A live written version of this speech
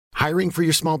Hiring for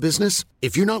your small business?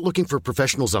 If you're not looking for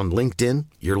professionals on LinkedIn,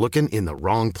 you're looking in the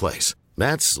wrong place.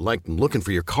 That's like looking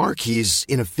for your car keys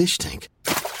in a fish tank.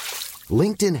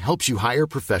 LinkedIn helps you hire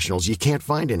professionals you can't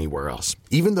find anywhere else,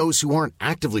 even those who aren't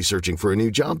actively searching for a new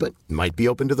job but might be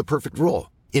open to the perfect role.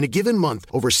 In a given month,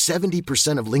 over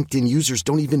 70% of LinkedIn users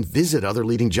don't even visit other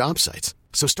leading job sites.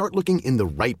 So start looking in the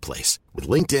right place. With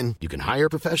LinkedIn, you can hire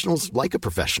professionals like a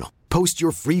professional. Post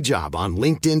your free job on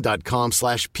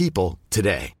linkedin.com/people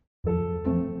today.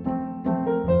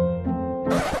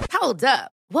 Hold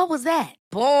up. What was that?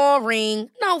 Boring.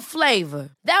 No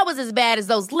flavor. That was as bad as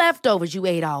those leftovers you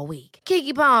ate all week.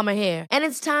 Keke Palmer here, and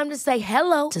it's time to say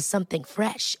hello to something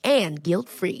fresh and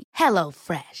guilt-free. Hello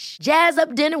Fresh. Jazz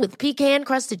up dinner with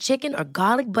pecan-crusted chicken or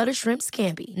garlic butter shrimp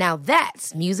scampi. Now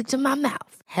that's music to my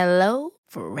mouth. Hello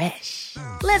Fresh.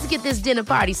 Let's get this dinner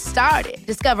party started.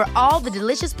 Discover all the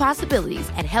delicious possibilities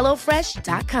at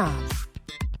hellofresh.com.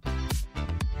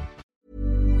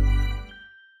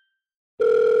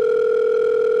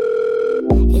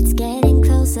 It's getting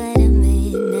closer to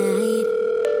midnight.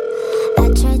 I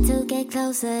try to get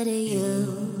closer to you.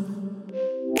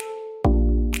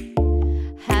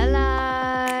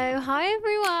 Hello. Hi,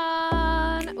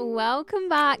 everyone. Welcome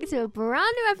back to a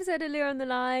brand new episode of Lure on the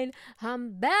Line.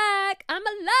 I'm back. I'm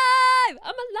alive.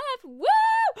 Woo!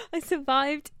 I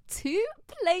survived 2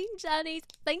 plane journeys.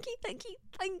 Thank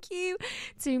you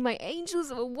to my angels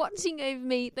that were watching over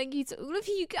me. Thank you to all of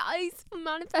you guys for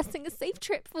manifesting a safe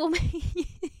trip for me.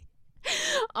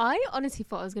 I honestly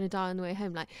thought I was going to die on the way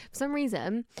home. Like, for some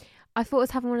reason, I thought I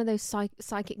was having one of those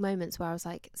psychic moments where I was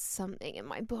like, something in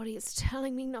my body is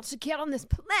telling me not to get on this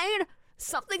plane.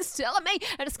 Something's telling me,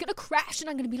 and it's going to crash, and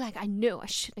I'm going to be like, I knew I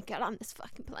shouldn't get on this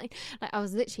fucking plane. Like, I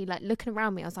was literally, like, looking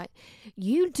around me. I was like,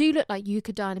 you do look like you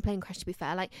could die in a plane crash, to be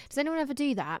fair. Like, does anyone ever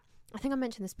do that? I think I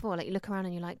mentioned this before. Like, you look around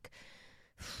and you're like,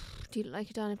 do you look like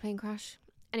you died in a plane crash?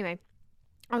 Anyway,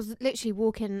 I was literally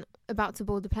walking about to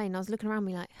board the plane, and I was looking around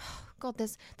me like, oh, God,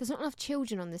 there's not enough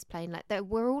children on this plane. Like,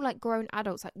 we're all, like, grown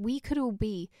adults. Like, we could all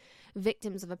be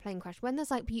victims of a plane crash. When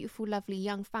there's, like, beautiful, lovely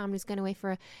young families going away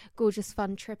for a gorgeous,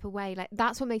 fun trip away, like,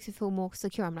 that's what makes me feel more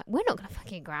secure. I'm like, we're not going to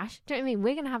fucking crash. Do you know what I mean?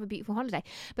 We're going to have a beautiful holiday.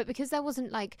 But because there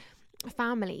wasn't, like,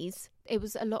 families, it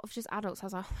was a lot of just adults. I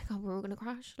was like, oh, my God, we're all going to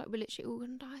crash. Like, we're literally all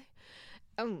going to die.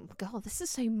 Oh, God, this is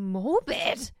so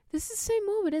morbid.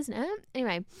 Isn't it?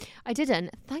 Anyway, I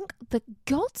didn't. Thank the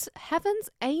gods, heavens,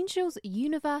 angels,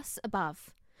 universe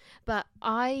above. But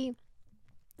I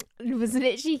was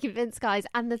literally convinced, guys,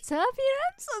 and the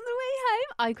turbulence on the way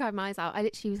home, I cried my eyes out. I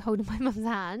literally was holding my mum's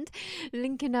hand,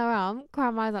 linking her arm,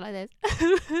 crying my eyes out like this.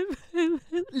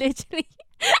 Literally.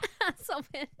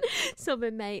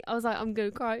 sobbing, mate. I was like, I'm gonna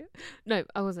cry. No,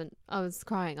 I wasn't. I was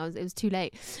crying. It was too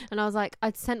late. And I was like,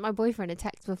 I'd sent my boyfriend a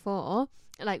text before,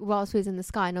 like, whilst we was in the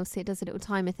sky, and obviously it does a little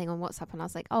timer thing on WhatsApp, and I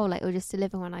was like, oh, like, it'll just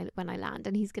deliver when I land,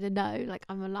 and he's gonna know, like,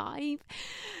 I'm alive.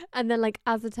 And then, like,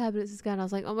 as the turbulence was going, I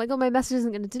was like, oh my God, my message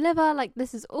isn't gonna deliver. Like,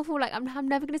 this is awful. Like, I'm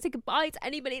never gonna say goodbye to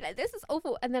anybody. Like, this is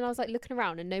awful. And then I was like looking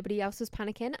around, and nobody else was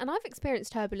panicking. And I've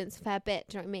experienced turbulence a fair bit.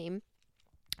 Do you know what I mean?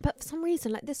 But for some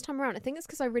reason, like, this time around, I think it's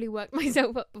because I really worked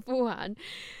myself up beforehand.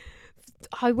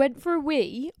 I went for a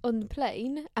wee on the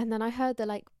plane, and then I heard the,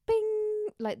 like, bing,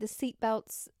 like, the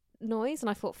seatbelts noise,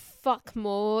 and I thought, fuck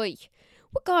moi,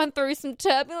 we're going through some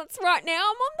turbulence right now.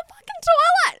 I'm on the fucking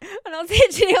toilet. And I was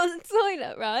literally on the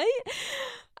toilet, right?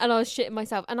 And I was shitting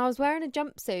myself. And I was wearing a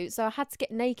jumpsuit, so I had to get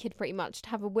naked pretty much to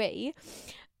have a wee.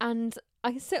 And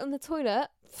I sit on the toilet,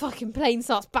 fucking plane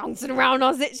starts bouncing around. I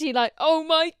was literally like, oh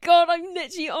my God, I'm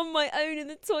literally on my own in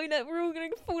the toilet. We're all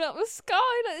going to fall out of the sky.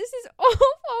 Like, this is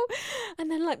awful.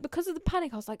 And then, like, because of the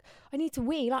panic, I was like, I need to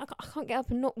wee. Like, I can't get up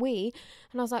and not wee.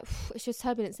 And I was like, it's just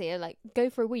turbulence here. Like,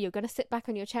 go for a wee. You're going to sit back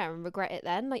on your chair and regret it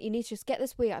then. Like, you need to just get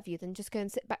this wee out of you, then just go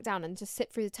and sit back down and just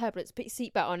sit through the turbulence. Put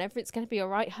your seatbelt on. Everything's going to be all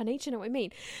right, honey. Do you know what I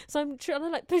mean? So I'm trying to,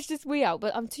 like, push this wee out,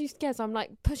 but I'm too scared. So I'm,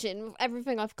 like, pushing with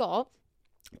everything I've got.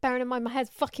 Bearing in mind my head's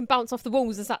fucking bounced off the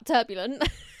walls as that turbulent.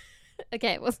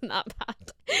 Okay, it wasn't that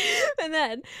bad. And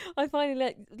then I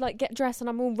finally like get dressed, and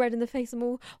I'm all red in the face. I'm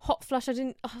all hot flush. I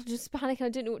was just panicking. I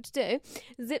didn't know what to do.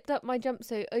 Zipped up my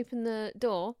jumpsuit, opened the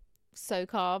door. So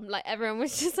calm. Like, everyone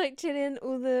was just, like, chilling.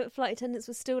 All the flight attendants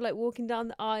were still, like, walking down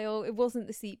the aisle. It wasn't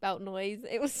the seatbelt noise.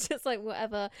 It was just, like,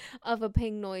 whatever other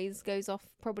ping noise goes off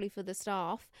probably for the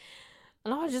staff.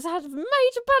 And I just had a major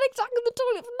panic attack in the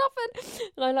toilet for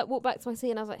nothing. And I, like, walked back to my seat,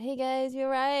 and I was like, hey guys, you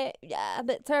alright? Yeah, a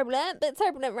bit turbulent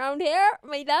around here,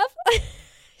 my love.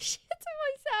 Shit to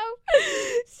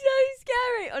myself. So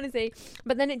scary, honestly.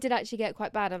 But then it did actually get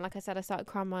quite bad, and like I said, I started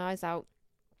crying my eyes out.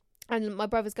 And my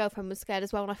brother's girlfriend was scared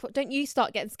as well. And I thought, don't you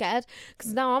start getting scared,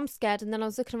 because now I'm scared. And then I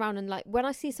was looking around and like, when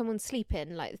I see someone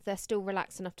sleeping, like if they're still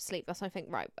relaxed enough to sleep, that's when I think,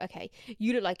 right, okay,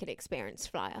 you look like an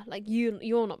experienced flyer. Like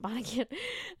you're not panicking.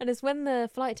 And it's when the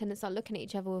flight attendants start looking at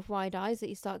each other with wide eyes that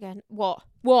you start going, what?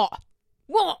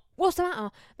 What's the matter?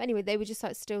 But anyway, they were just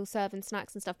like still serving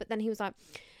snacks and stuff. But then he was like,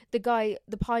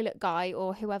 the pilot guy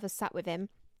or whoever sat with him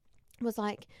was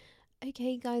like,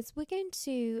 okay guys, we're going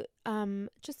to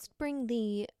just bring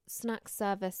the snack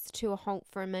service to a halt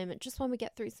for a moment, just while we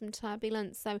get through some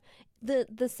turbulence. So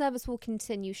the service will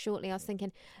continue shortly. I was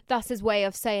thinking, that's his way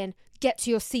of saying, get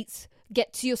to your seats,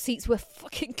 we're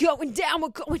fucking going down.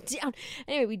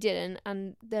 Anyway, we didn't,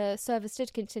 and the service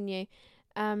did continue.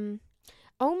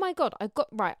 Oh my god,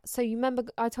 right, so you remember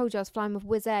I told you I was flying with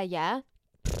Wizz Air, yeah?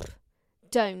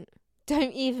 Don't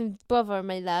even bother,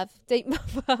 my love. Don't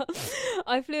bother.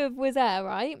 I flew with Wizz Air,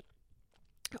 right?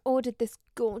 Ordered this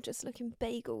gorgeous looking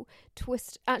bagel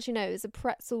twist. Actually, no, it was a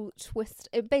pretzel twist.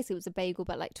 It basically was a bagel,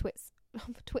 but like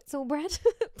twitzel bread.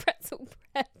 Pretzel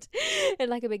bread. And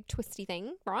like a big twisty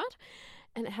thing, right?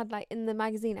 And it had like, in the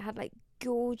magazine, it had like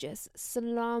gorgeous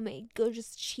salami,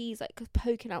 gorgeous cheese, like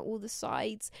poking out all the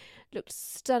sides. Looked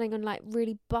stunning and like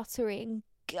really buttery and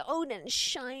golden,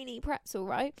 shiny pretzel,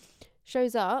 right?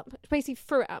 Shows up, basically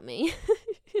threw it at me.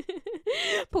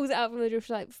 Pulls it out from the drawer,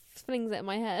 like flings it at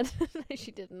my head. No,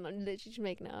 she didn't. I'm literally just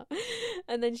making it up.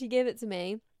 And then she gave it to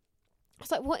me. I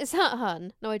was like, what is that,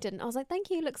 hun? No, I didn't. I was like,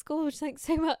 thank you, looks gorgeous, thanks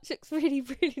so much. Looks really,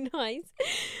 really nice.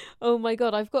 Oh my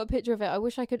god, I've got a picture of it. I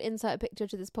wish I could insert a picture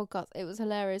to this podcast. It was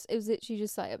hilarious. It was literally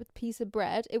just like a piece of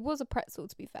bread. It was a pretzel,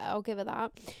 to be fair. I'll give her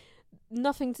that.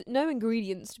 No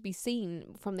ingredients to be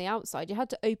seen from the outside. You had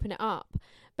to open it up.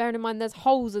 Bearing in mind there's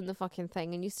holes in the fucking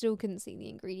thing and you still couldn't see the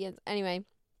ingredients. Anyway,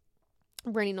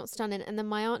 really not stunning. And then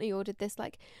my auntie ordered this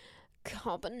like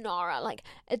carbonara, like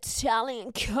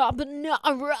Italian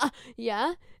carbonara.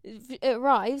 Yeah, it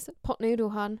arrives, pot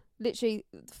noodle, hun. Literally,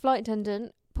 flight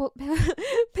attendant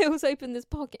peels open this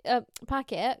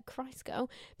packet. Christ, girl.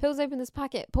 Peels open this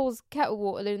packet, pours kettle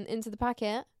water into the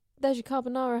packet. There's your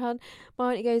carbonara, hun.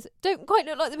 My auntie goes, don't quite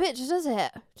look like the picture, does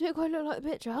it? Don't quite look like the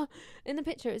picture. In the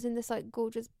picture, it was in this like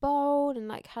gorgeous bowl and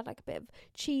like had like a bit of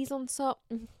cheese on top.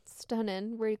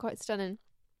 Stunning, really quite stunning.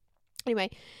 Anyway,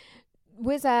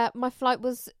 Wizz Air, my flight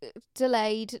was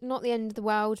delayed, not the end of the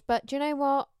world, but do you know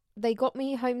what? They got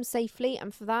me home safely,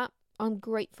 and for that, I'm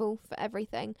grateful for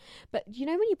everything. But you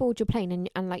know when you board your plane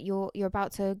and like you're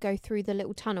about to go through the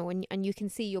little tunnel and you can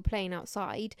see your plane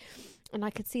outside, and I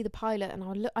could see the pilot,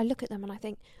 and I look at them and I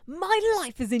think, my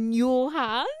life is in your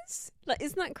hands. Like,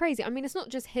 isn't that crazy? I mean, it's not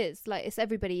just his, like, it's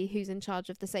everybody who's in charge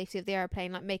of the safety of the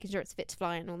airplane, like making sure it's fit to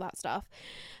fly and all that stuff.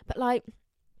 But like,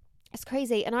 it's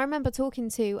crazy. And I remember talking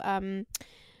to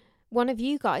one of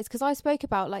you guys, because I spoke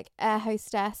about like air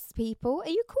hostess people. Are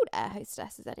you called air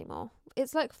hostesses anymore?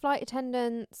 It's like flight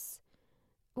attendants.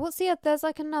 There's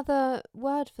like another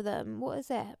word for them. What is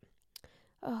it?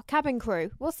 Oh, cabin crew.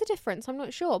 What's the difference? I'm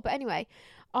not sure. But anyway,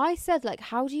 I said, like,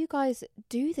 how do you guys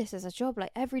do this as a job?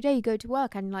 Like, every day you go to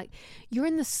work and like you're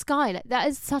in the sky. Like, that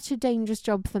is such a dangerous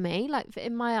job for me. Like,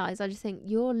 in my eyes, I just think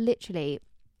you're literally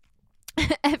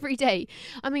every day.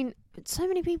 I mean, so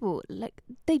many people, like,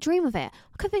 they dream of it.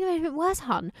 I couldn't think of anything worse,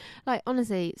 hun. Like,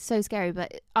 honestly, so scary.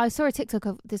 But I saw a TikTok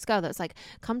of this girl that's like,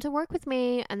 come to work with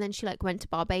me, and then she like went to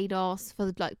Barbados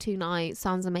for like 2 nights.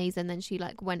 Sounds amazing. Then she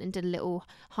like went and did a little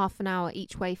half an hour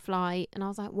each way flight, and I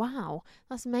was like, wow,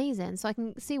 that's amazing. So I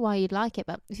can see why you'd like it.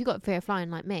 But if you've got fear of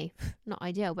flying like me, not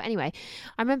ideal. But anyway,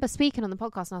 I remember speaking on the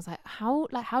podcast and I was like,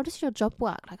 how does your job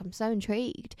work? Like, I'm so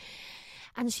intrigued.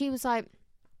 And she was like,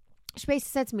 she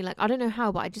basically said to me, like, I don't know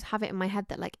how, but I just have it in my head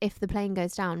that, like, if the plane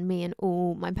goes down, me and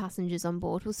all my passengers on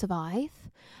board will survive.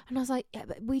 And I was like, yeah,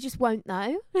 but we just won't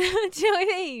know. Do you know what I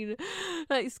mean?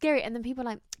 Like, scary. And then people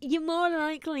are like, you're more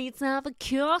likely to have a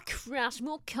car crash.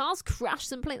 More cars crash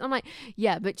than planes. I'm like,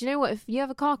 yeah, but do you know what? If you have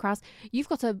a car crash, you've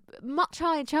got a much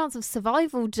higher chance of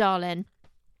survival, darling.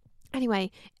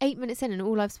 Anyway, 8 minutes in, and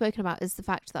all I've spoken about is the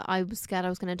fact that I was scared I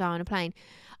was going to die on a plane.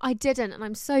 I didn't, and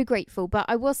I'm so grateful. But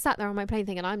I was sat there on my plane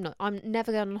thinking, I'm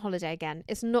never going on holiday again.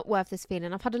 It's not worth this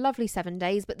feeling. I've had a lovely 7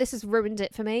 days, but this has ruined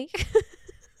it for me.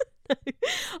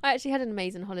 I actually had an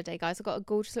amazing holiday, guys. I got a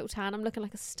gorgeous little tan. I'm looking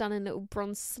like a stunning little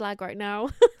bronze slag right now.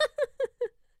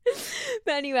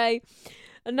 But anyway,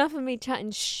 enough of me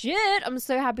chatting shit. I'm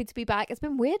so happy to be back. It's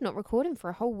been weird not recording for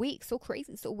a whole week. So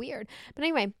crazy, so weird. But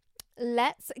anyway,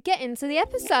 let's get into the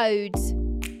episode.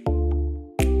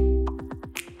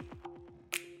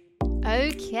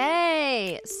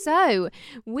 Okay, so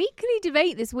weekly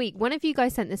debate this week. One of you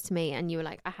guys sent this to me and you were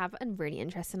like, I have a really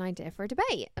interesting idea for a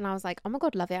debate. And I was like, oh my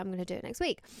God, love it. I'm going to do it next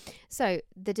week. So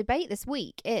the debate this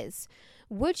week is,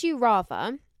 would you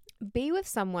rather be with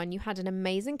someone you had an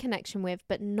amazing connection with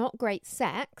but not great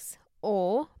sex,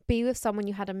 or be with someone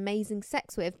you had amazing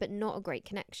sex with but not a great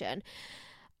connection?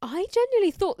 I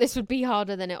genuinely thought this would be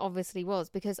harder than it obviously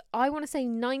was, because I want to say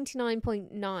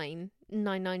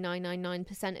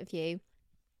 99.99999% of you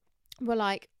were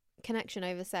like, connection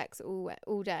over sex all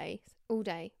day. Oh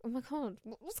my God,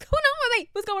 what's going on with me?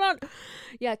 What's going on?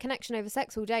 Yeah, connection over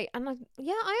sex all day. And I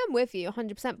am with you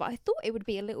 100%, but I thought it would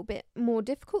be a little bit more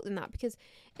difficult than that, because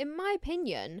in my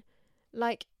opinion,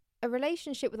 like, a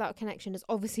relationship without a connection is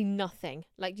obviously nothing.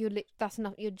 Like, you're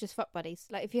just fuck buddies.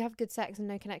 Like, if you have good sex and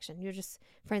no connection, you're just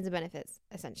friends with benefits,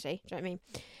 essentially. Do you know what I mean?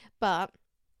 But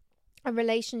a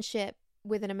relationship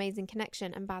with an amazing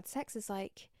connection and bad sex is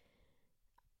like,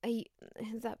 is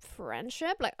that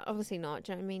friendship? Like, obviously not.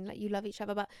 Do you know what I mean? Like, you love each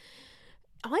other, but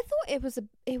I thought it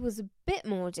was a bit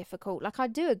more difficult. Like, I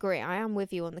do agree. I am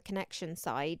with you on the connection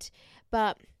side,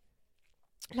 but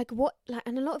like, what, like,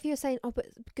 and a lot of you are saying, oh, but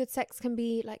good sex can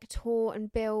be like taught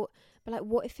and built, but like,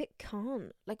 what if it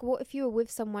can't? Like, what if you were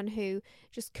with someone who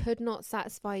just could not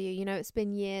satisfy you? You know, it's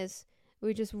been years,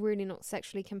 we're just really not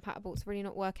sexually compatible, it's really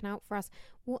not working out for us.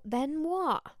 Then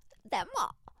what?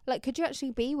 Like, could you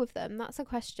actually be with them? That's a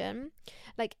question.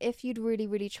 Like, if you'd really,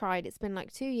 really tried, it's been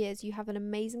like 2 years, you have an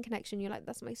amazing connection, you're like,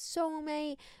 that's my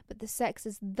soulmate, but the sex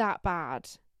is that bad.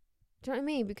 Do you know what I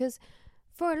mean? Because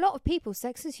for a lot of people,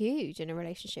 sex is huge in a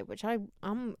relationship, which I'm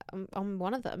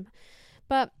one of them.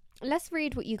 But let's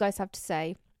read what you guys have to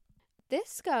say.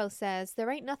 This girl says, there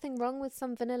ain't nothing wrong with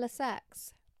some vanilla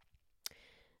sex.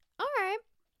 All right.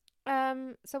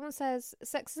 Someone says,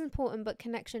 sex is important, but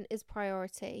connection is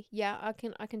priority. Yeah, I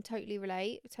can totally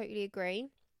relate. Totally agree.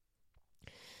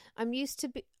 I'm used to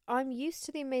the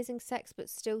amazing sex, but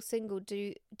still single.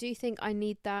 Do you think I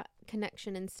need that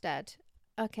connection instead?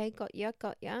 Okay, got ya.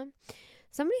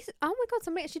 Somebody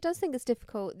actually does think it's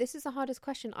difficult. This is the hardest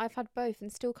question. I've had both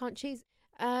and still can't choose.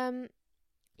 You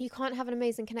can't have an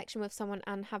amazing connection with someone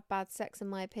and have bad sex, in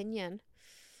my opinion.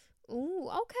 Ooh,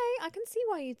 okay. I can see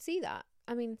why you'd see that.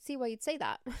 See why you'd say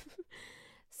that.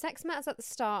 Sex matters at the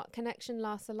start. Connection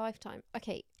lasts a lifetime.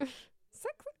 Okay.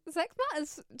 Sex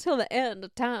matters till the end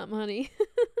of time, honey.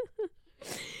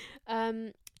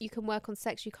 You can work on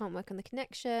sex. You can't work on the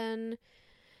connection.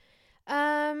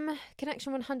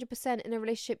 Connection 100%. In a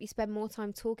relationship, you spend more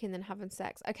time talking than having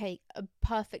sex. Okay, a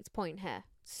perfect point here.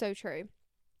 So true.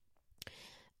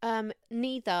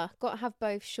 Neither. Gotta have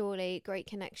both, surely. Great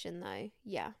connection though.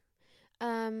 Yeah.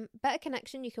 Better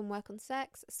connection, you can work on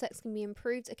sex. Sex can be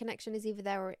improved. A connection is either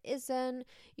there or it isn't.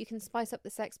 You can spice up the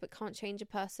sex but can't change a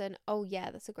person. Oh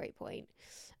yeah, that's a great point.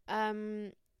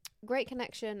 Great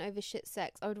connection over shit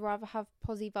sex. I would rather have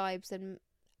posy vibes and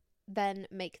then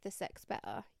make the sex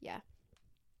better. Yeah.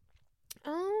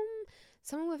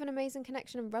 Someone with an amazing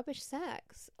connection and rubbish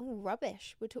sex. Oh,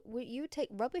 rubbish. You would take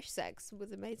rubbish sex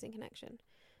with amazing connection.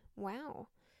 Wow.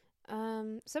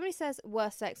 Somebody says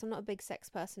worse sex. I'm not a big sex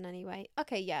person anyway.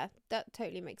 Okay, yeah, that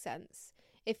totally makes sense.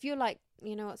 If you're like,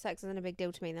 you know what, sex isn't a big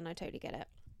deal to me, then I totally get it.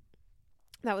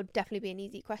 That would definitely be an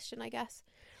easy question, I guess.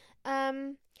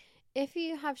 If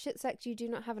you have shit sex, you do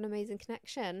not have an amazing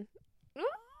connection.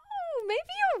 Oh, maybe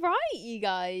you're right, you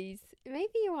guys.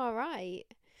 Maybe you are right.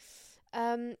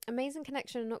 Amazing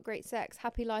connection and not great sex.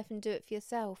 Happy life and do it for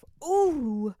yourself.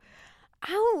 Ooh.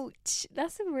 Ouch,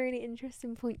 that's a really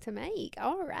interesting point to make.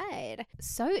 All right,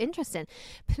 so interesting.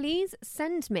 Please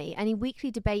send me any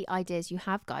weekly debate ideas you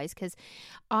have, guys, because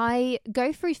I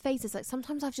go through phases. Like,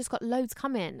 sometimes I've just got loads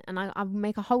come in and I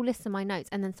make a whole list of my notes,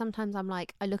 and then sometimes I'm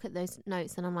like, I look at those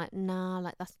notes and I'm like, nah,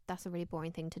 like that's a really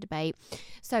boring thing to debate.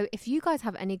 So if you guys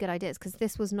have any good ideas, because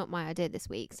this was not my idea this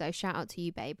week, so shout out to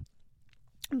you, babe.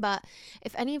 But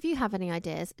if any of you have any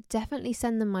ideas, definitely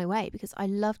send them my way, because I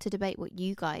love to debate what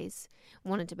you guys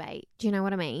want to debate. Do you know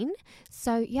what I mean?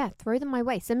 So yeah, throw them my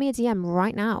way. Send me a DM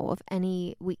right now of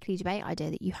any weekly debate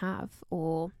idea that you have,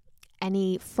 or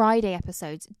any Friday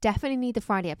episodes. Definitely need the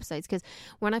Friday episodes, because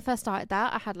when I first started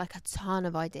that, I had like a ton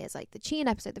of ideas, like the cheating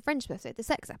episode, the friendship episode, the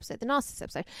sex episode, the narcissist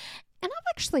episode, and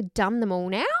I've actually done them all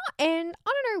now, and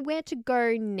I don't know where to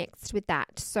go next with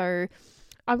that. So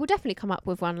I will definitely come up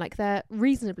with one. Like, they're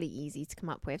reasonably easy to come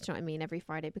up with, do you know what I mean, every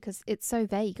Friday, because it's so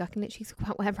vague. I can literally talk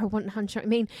about whatever I want, do you know what I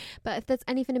mean? But if there's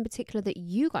anything in particular that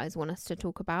you guys want us to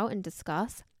talk about and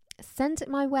discuss, send it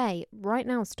my way right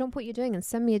now. Stop what you're doing and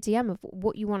send me a DM of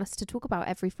what you want us to talk about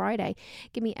every Friday.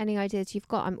 Give me any ideas you've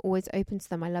got. I'm always open to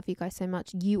them. I love you guys so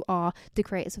much. You are the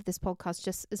creators of this podcast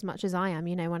just as much as I am,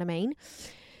 you know what I mean?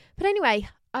 But anyway,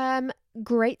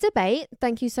 great debate.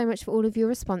 Thank you so much for all of your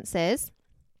responses.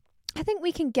 I think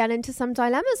we can get into some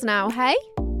dilemmas now, hey?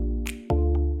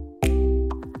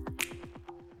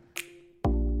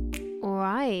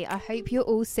 Right, I hope you're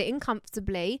all sitting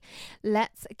comfortably.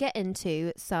 Let's get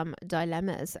into some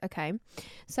dilemmas, okay?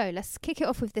 So let's kick it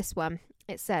off with this one.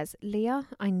 It says, Leah,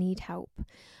 I need help.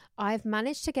 I've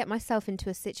managed to get myself into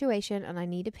a situation and I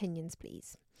need opinions,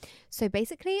 please. So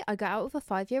basically, I got out of a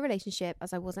 5-year relationship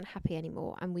as I wasn't happy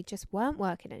anymore and we just weren't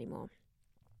working anymore.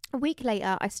 A week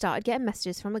later, I started getting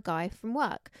messages from a guy from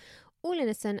work. All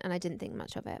innocent and I didn't think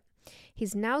much of it.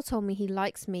 He's now told me he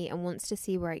likes me and wants to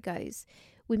see where it goes.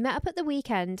 We met up at the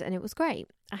weekend and it was great.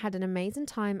 I had an amazing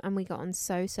time and we got on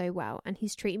so well. And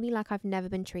he's treating me like I've never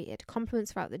been treated.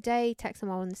 Compliments throughout the day, texting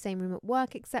while in the same room at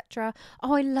work, etc.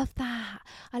 Oh, I love that.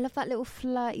 I love that little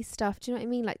flirty stuff. Do you know what I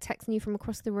mean? Like texting you from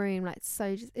across the room. Like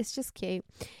it's just cute.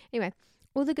 Anyway,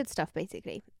 all the good stuff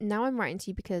basically. Now I'm writing to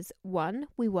you because 1,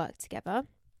 we work together.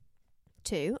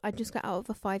 2, I just got out of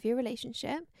a 5-year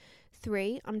relationship.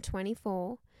 3, I'm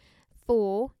 24.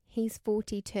 4, he's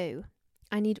 42.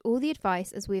 I need all the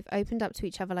advice as we've opened up to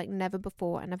each other like never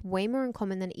before and have way more in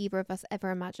common than either of us ever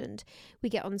imagined. We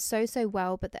get on so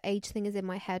well, but the age thing is in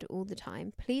my head all the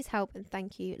time. Please help and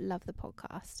thank you. Love the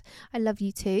podcast. I love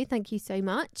you too. Thank you so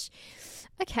much.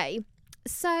 Okay,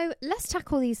 so let's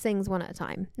tackle these things one at a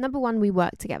time. Number 1, we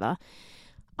work together.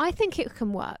 I think it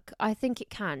can work. I think it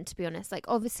can, to be honest. Like,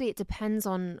 obviously it depends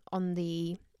on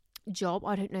the job.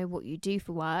 I don't know what you do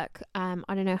for work. I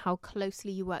don't know how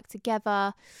closely you work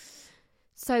together.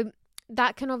 So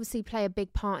that can obviously play a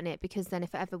big part in it, because then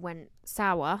if it ever went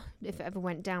sour, if it ever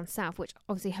went down south, which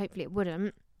obviously hopefully it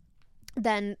wouldn't,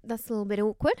 then that's a little bit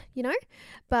awkward, you know?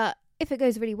 But if it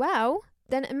goes really well,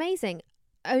 then amazing.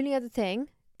 Only other thing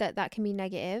that can be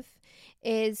negative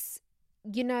is,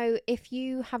 you know, if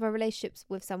you have a relationship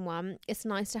with someone, it's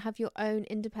nice to have your own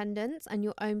independence and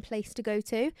your own place to go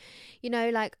to. You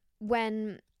know, like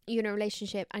when you're in a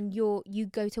relationship and you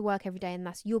go to work every day and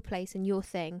that's your place and your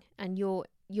thing and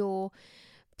your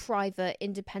private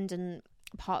independent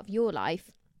part of your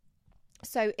life.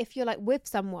 So if you're like with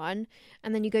someone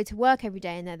and then you go to work every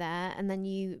day and they're there and then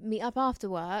you meet up after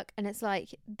work and it's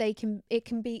like it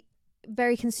can be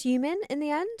very consuming in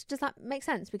the end. Does that make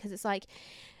sense? Because it's like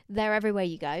they're everywhere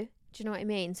you go. Do you know what I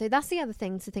mean? So that's the other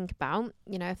thing to think about,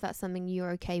 you know, if that's something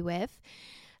you're okay with.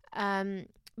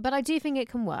 But I do think it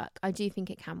can work. I do think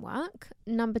it can work.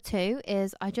 Number 2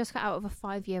 is I just got out of a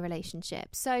 5-year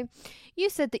relationship. So you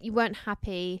said that you weren't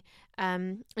happy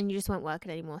and you just weren't working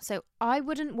anymore. So I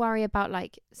wouldn't worry about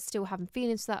like still having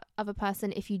feelings for that other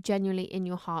person if you genuinely in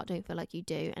your heart don't feel like you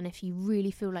do. And if you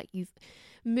really feel like you've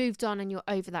moved on and you're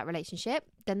over that relationship,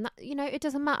 then that, you know, it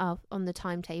doesn't matter on the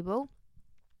timetable.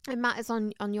 It matters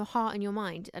on your heart and your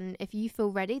mind. And if you feel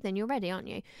ready, then you're ready, aren't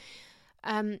you?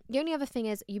 The only other thing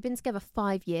is you've been together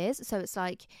 5 years. So it's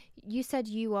like you said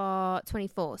you are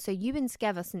 24. So you've been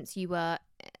together since you were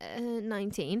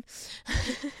 19.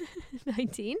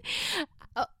 19.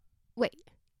 Oh, wait.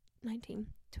 19,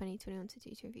 20, 21,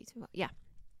 22, 23, 24. Yeah.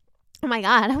 Oh my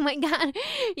God.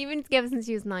 You've been together since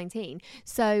you was 19.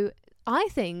 So I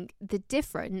think the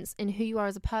difference in who you are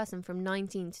as a person from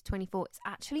 19 to 24 is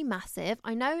actually massive.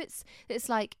 I know it's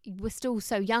like we're still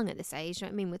so young at this age. You know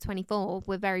what I mean? We're 24.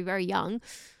 We're very, very young.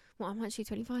 Well, I'm actually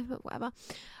 25, but whatever.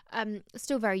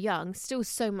 Still very young. Still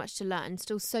so much to learn.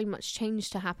 Still so much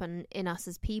change to happen in us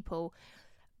as people.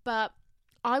 But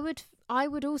I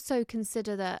would also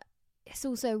consider that it's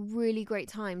also a really great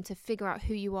time to figure out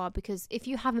who you are, because if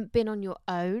you haven't been on your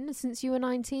own since you were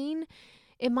 19,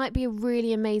 it might be a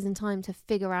really amazing time to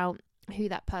figure out who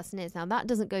that person is. Now, that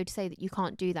doesn't go to say that you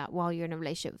can't do that while you're in a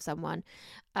relationship with someone.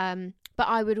 But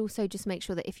I would also just make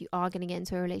sure that if you are going to get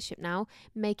into a relationship now,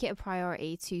 make it a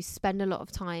priority to spend a lot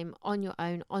of time on your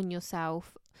own, on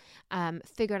yourself,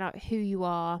 figuring out who you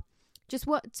are, just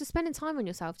spending time on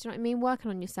yourself. Do you know what I mean?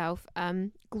 Working on yourself,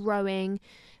 growing,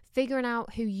 figuring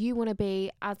out who you want to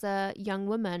be as a young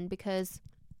woman, because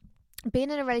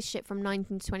being in a relationship from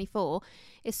 19 to 24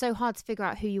 is so hard to figure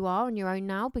out who you are on your own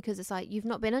now, because it's like you've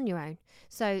not been on your own.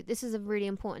 So this is a really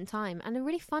important time and a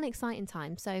really fun, exciting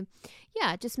time. So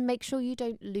yeah, just make sure you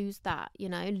don't lose that,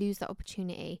 lose that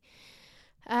opportunity.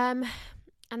 And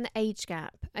the age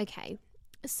gap. Okay.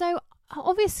 So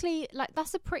obviously, like,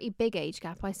 that's a pretty big age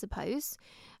gap, I suppose.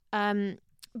 But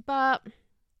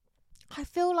I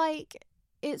feel like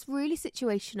it's really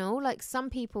situational. Like some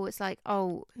people, it's like,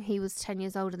 oh, he was 10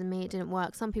 years older than me, it didn't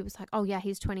work. Some people, it's like, oh yeah,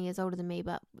 he's 20 years older than me,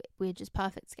 but we're just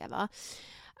perfect together.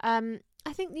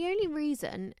 I think the only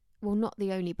reason, well, not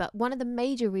the only, but one of the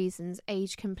major reasons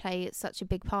age can play such a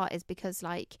big part is because,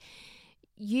 like,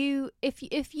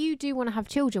 if you do want to have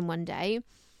children one day,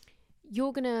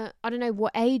 you're gonna, I don't know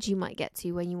what age you might get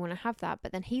to when you want to have that,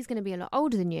 but then he's going to be a lot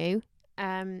older than you.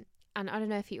 And I don't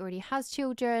know if he already has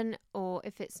children, or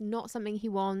if it's not something he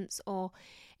wants, or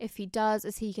if he does,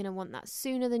 is he going to want that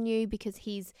sooner than you because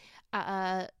he's at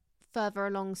a further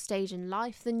along stage in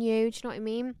life than you? Do you know what I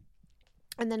mean?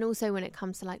 And then also when it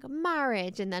comes to like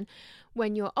marriage, and then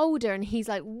when you're older and he's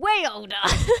like way older,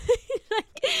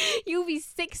 like you'll be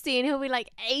 60 and he'll be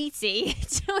like 80. Do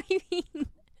you know what I mean?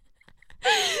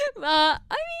 I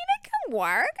mean, it can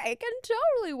work. It can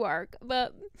totally work.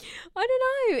 But I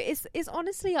don't know. It's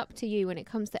honestly up to you when it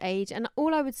comes to age. And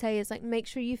all I would say is, like, make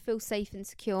sure you feel safe and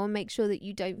secure. Make sure that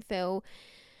you don't feel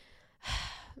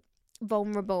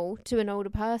vulnerable to an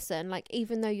older person. Like,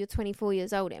 even though you're 24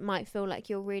 years old, it might feel like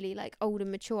you're really like old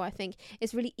and mature. I think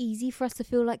it's really easy for us to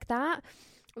feel like that.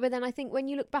 But then I think when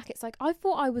you look back, it's like, I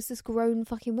thought I was this grown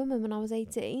fucking woman when I was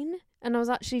 18, and I was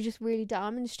actually just really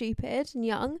dumb and stupid and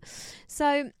young.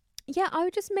 So yeah, I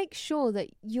would just make sure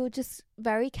that you're just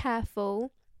very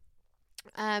careful,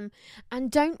 and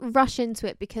don't rush into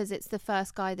it because it's the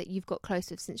first guy that you've got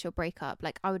close with since your breakup.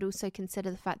 Like, I would also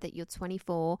consider the fact that you're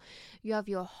 24, you have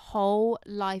your whole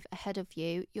life ahead of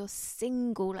you, you're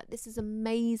single, like, this is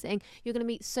amazing, you're going to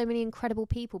meet so many incredible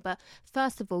people. But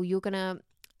first of all, you're going to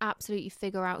absolutely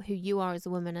figure out who you are as a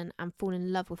woman and fall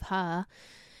in love with her.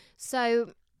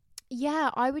 So yeah,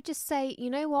 I would just say,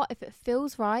 you know what, if it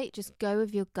feels right, just go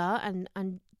with your gut, and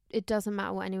it doesn't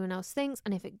matter what anyone else thinks.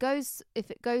 And if it goes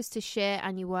to shit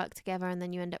and you work together and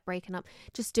then you end up breaking up,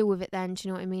 just deal with it then. Do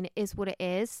you know what I mean? It is what it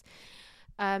is.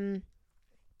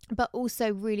 But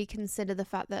also really consider the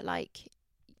fact that, like,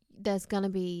 there's gonna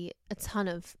be a ton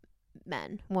of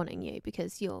men wanting you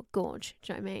because you're gorge.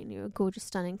 Do you know what I mean? You're a gorgeous,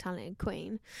 stunning, talented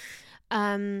queen.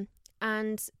 And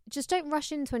just don't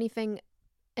rush into anything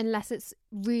unless it's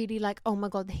really like, oh my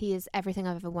god, he is everything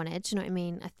I've ever wanted. Do you know what I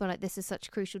mean? I feel like this is such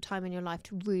a crucial time in your life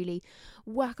to really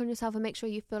work on yourself and make sure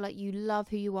you feel like you love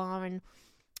who you are. And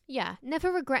yeah,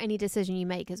 never regret any decision you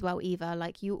make as well either.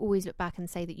 Like, you always look back and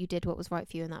say that you did what was right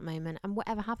for you in that moment, and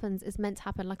whatever happens is meant to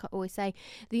happen. Like I always say,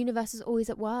 the universe is always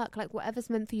at work. Like, whatever's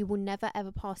meant for you will never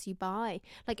ever pass you by.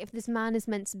 Like, if this man is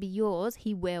meant to be yours,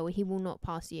 he will not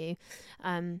pass you.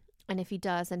 And if he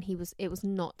does, then it was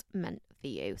not meant for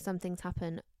you. Some things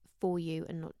happen for you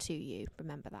and not to you.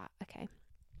 Remember that, okay?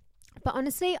 But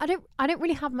honestly, I don't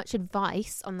really have much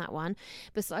advice on that one,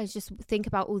 besides just think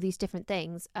about all these different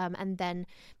things, and then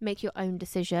make your own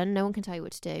decision. No one can tell you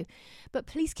what to do. But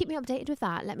please keep me updated with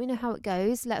that. Let me know how it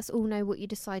goes. Let us all know what you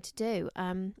decide to do.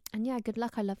 And yeah, good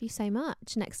luck. I love you so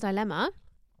much. Next dilemma.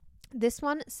 This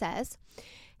one says,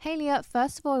 hey Leah,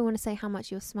 first of all, I want to say how much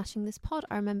you're smashing this pod.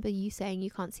 I remember you saying you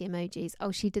can't see emojis.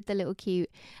 Oh, she did the little cute,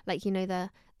 like, you know, the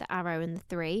arrow and the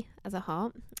 3 as a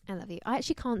heart. I love you. I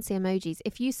actually can't see emojis.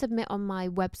 If you submit on my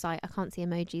website, I can't see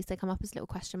emojis. They come up as little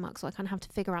question marks, so I kind of have to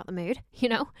figure out the mood, you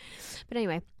know? But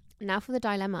anyway, now for the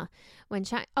dilemma.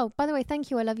 Oh, by the way, thank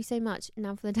you. I love you so much.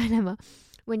 Now for the dilemma.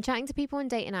 When chatting to people on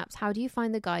dating apps, how do you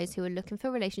find the guys who are looking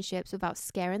for relationships without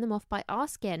scaring them off by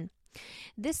asking?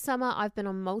 This summer, I've been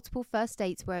on multiple first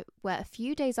dates where a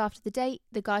few days after the date,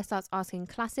 the guy starts asking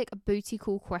classic booty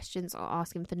call questions or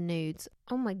asking for nudes.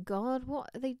 Oh my god, what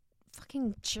are they,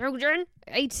 fucking children?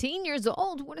 18 years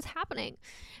old? What is happening?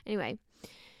 Anyway,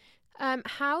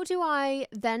 how do I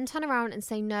then turn around and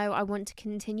say no, I want to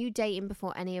continue dating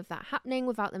before any of that happening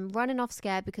without them running off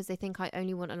scared because they think I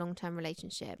only want a long-term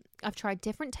relationship? I've tried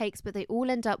different takes, but they all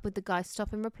end up with the guy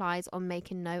stopping replies or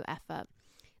making no effort.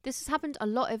 This has happened a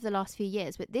lot over the last few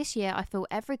years, but this year I feel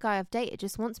every guy I've dated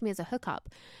just wants me as a hookup.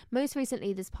 Most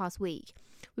recently this past week.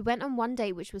 We went on one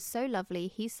date which was so lovely.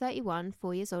 He's 31,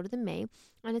 4 years older than me,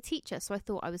 and a teacher, so I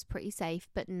thought I was pretty safe,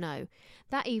 but no.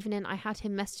 That evening I had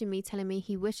him messaging me telling me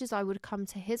he wishes I would come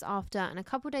to his after, and a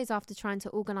couple days after trying to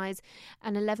organise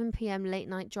an 11 p.m. late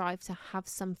night drive to have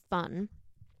some fun,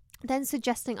 then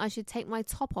suggesting I should take my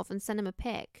top off and send him a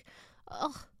pic.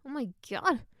 Oh my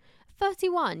god.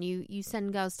 31, you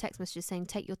send girls text messages saying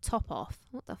take your top off.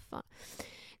 What the fuck?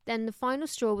 Then the final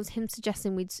straw was him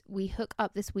suggesting we hook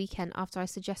up this weekend after I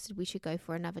suggested we should go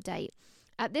for another date.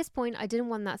 At this point, I didn't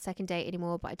want that second date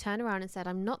anymore, but I turned around and said,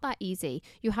 I'm not that easy.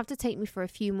 You have to take me for a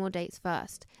few more dates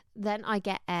first. Then I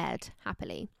get aired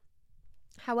happily.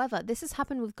 However, this has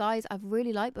happened with guys I've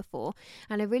really liked before,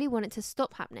 and I really want it to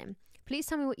stop happening. Please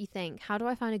tell me what you think. How do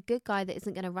I find a good guy that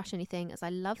isn't going to rush anything, as I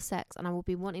love sex and I will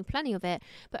be wanting plenty of it,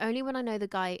 but only when I know the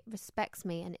guy respects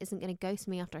me and isn't going to ghost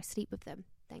me after I sleep with them.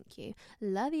 Thank you.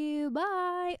 Love you.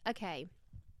 Bye. Okay.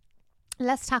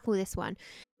 Let's tackle this one.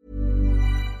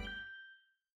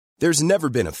 There's never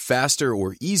been a faster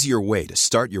or easier way to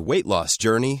start your weight loss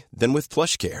journey than with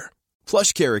PlushCare.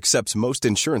 PlushCare accepts most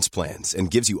insurance plans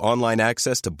and gives you online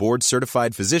access to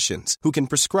board-certified physicians who can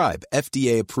prescribe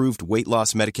FDA-approved weight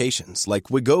loss medications like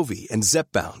Wegovy and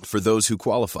Zepbound for those who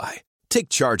qualify. Take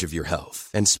charge of your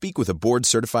health and speak with a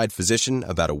board-certified physician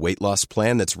about a weight loss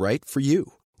plan that's right for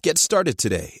you. Get started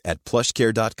today at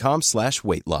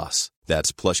plushcare.com/weight-loss.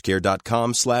 That's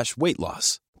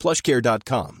plushcare.com/weight-loss.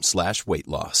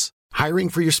 plushcare.com/weight-loss. Hiring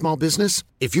for your small business?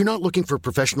 If you're not looking for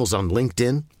professionals on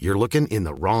LinkedIn, you're looking in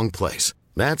the wrong place.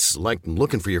 That's like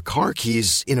looking for your car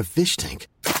keys in a fish tank.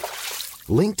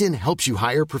 LinkedIn helps you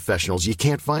hire professionals you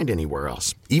can't find anywhere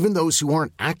else, even those who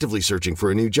aren't actively searching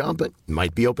for a new job but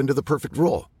might be open to the perfect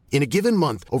role. In a given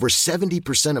month, over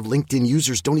 70% of LinkedIn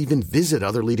users don't even visit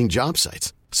other leading job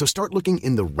sites. So start looking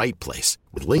in the right place.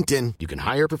 With LinkedIn, you can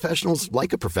hire professionals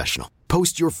like a professional.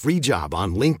 Post your free job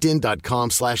on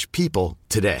linkedin.com/people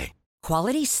today.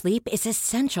 Quality sleep is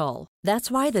essential.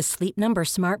 That's why the Sleep Number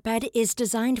Smart Bed is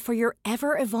designed for your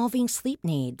ever-evolving sleep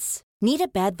needs. Need a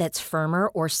bed that's firmer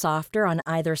or softer on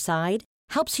either side?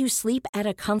 Helps you sleep at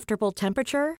a comfortable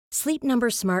temperature? Sleep Number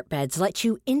Smart Beds let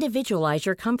you individualize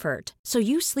your comfort, so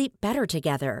you sleep better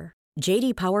together.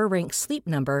 J.D. Power ranks Sleep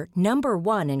Number number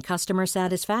 1 in customer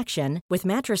satisfaction with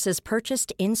mattresses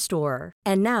purchased in-store.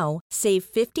 And now, save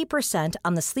 50%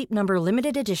 on the Sleep Number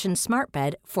Limited Edition Smart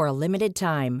Bed for a limited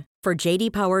time. For J.D.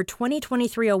 Power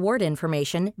 2023 award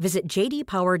information, visit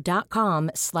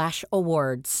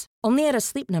jdpower.com/awards. Only at a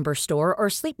Sleep Number store or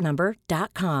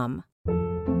sleepnumber.com.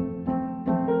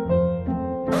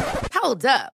 Hold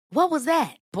up. What was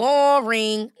that?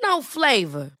 Boring. No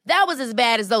flavor. That was as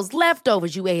bad as those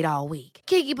leftovers you ate all week.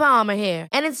 Keke Palmer here,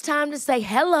 and it's time to say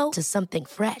hello to something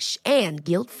fresh and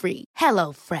guilt-free.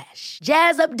 Hello Fresh.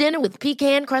 Jazz up dinner with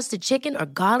pecan-crusted chicken or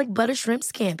garlic butter shrimp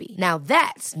scampi. Now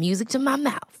that's music to my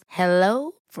mouth.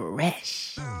 Hello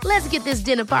Fresh. Let's get this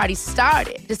dinner party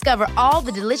started. Discover all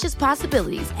the delicious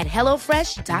possibilities at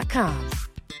hellofresh.com.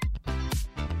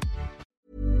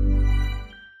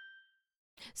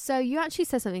 So you actually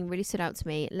said something really stood out to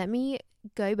me. Let me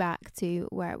go back to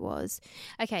where it was.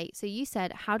 Okay, so you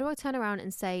said, how do I turn around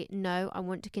and say, no, I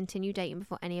want to continue dating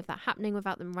before any of that happening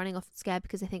without them running off scared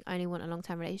because they think I only want a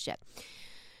long-term relationship?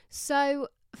 So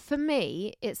for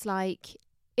me, it's like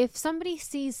if somebody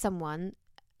sees someone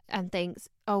and thinks,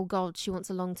 oh God, she wants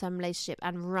a long-term relationship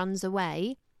and runs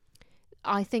away,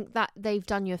 I think that they've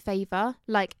done you a favor.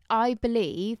 Like, I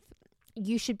believe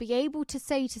you should be able to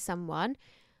say to someone,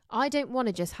 I don't want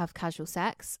to just have casual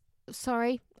sex.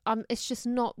 Sorry, it's just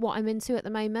not what I'm into at the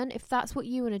moment. If that's what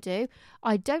you want to do,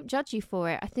 I don't judge you for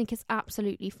it. I think it's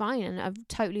absolutely fine and a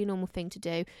totally normal thing to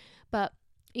do. But,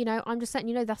 you know, I'm just letting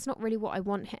you know that's not really what I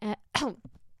want here. Oh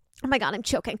my God, I'm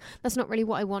choking. That's not really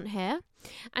what I want here.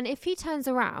 And if he turns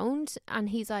around and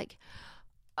he's like,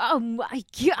 oh my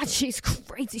God, she's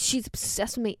crazy. She's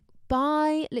obsessed with me.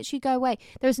 Bye, literally go away.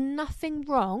 There's nothing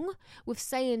wrong with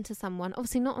saying to someone,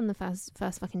 obviously not on the first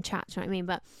fucking chat, do you know what I mean?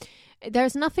 But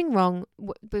there's nothing wrong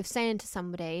with saying to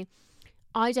somebody,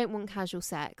 I don't want casual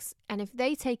sex. And if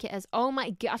they take it as, oh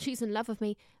my God, she's in love with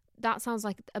me, that sounds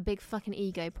like a big fucking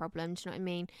ego problem, do you know what I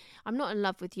mean? I'm not in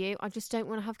love with you. I just don't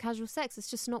want to have casual sex.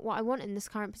 It's just not what I want in this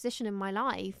current position in my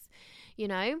life, you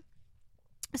know?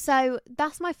 So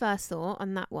that's my first thought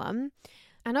on that one.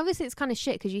 And obviously it's kind of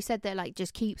shit because you said that like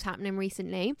just keeps happening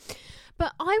recently.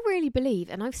 But I really believe,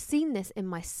 and I've seen this in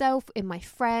myself, in my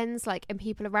friends, like in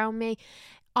people around me,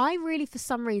 I really for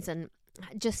some reason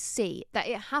just see that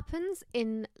it happens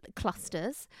in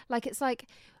clusters. Like it's like,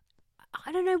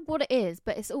 I don't know what it is,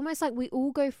 but it's almost like we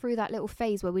all go through that little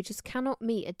phase where we just cannot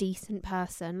meet a decent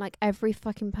person. Like every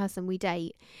fucking person we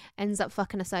date ends up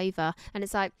fucking us over. And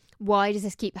it's like, why does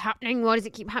this keep happening? Why does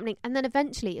it keep happening? And then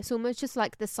eventually it's almost just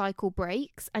like the cycle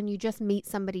breaks and you just meet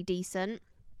somebody decent.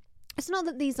 It's not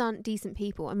that these aren't decent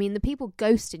people. I mean, the people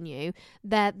ghosting you,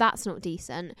 that's not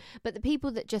decent. But the people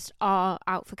that just are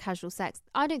out for casual sex,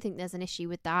 I don't think there's an issue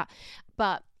with that.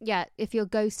 But yeah, if you're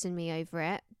ghosting me over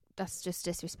it, that's just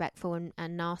disrespectful and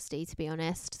nasty, to be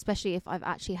honest, especially if I've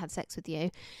actually had sex with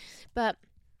you. But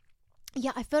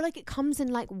yeah, I feel like it comes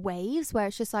in like waves where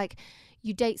it's just like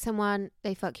you date someone,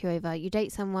 they fuck you over. You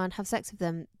date someone, have sex with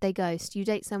them, they ghost. You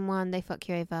date someone, they fuck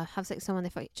you over. Have sex with someone, they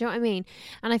fuck you. Do you know what I mean?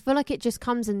 And I feel like it just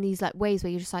comes in these like ways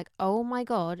where you're just like, oh my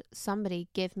God, somebody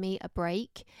give me a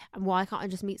break. And why can't I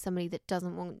just meet somebody that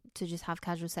doesn't want to just have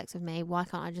casual sex with me? Why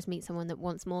can't I just meet someone that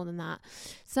wants more than that?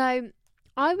 So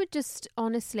I would just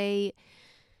honestly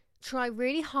try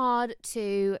really hard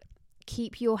to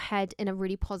keep your head in a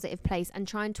really positive place and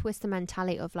try and twist the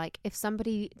mentality of like, if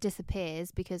somebody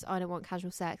disappears because I don't want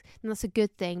casual sex, then that's a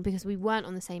good thing because we weren't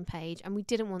on the same page and we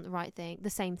didn't want the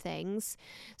same things.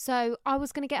 So I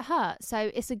was going to get hurt.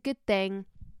 So it's a good thing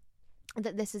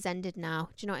that this has ended now.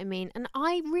 Do you know what I mean? And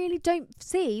I really don't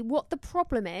see what the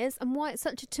problem is and why it's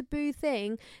such a taboo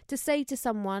thing to say to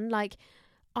someone like,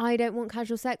 I don't want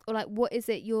casual sex, or like, what is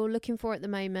it you're looking for at the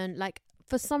moment? Like,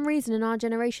 for some reason in our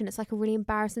generation, it's like a really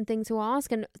embarrassing thing to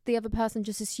ask, and the other person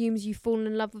just assumes you've fallen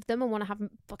in love with them and want to have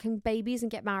fucking babies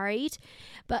and get married.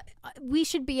 But we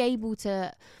should be able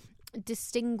to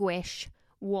distinguish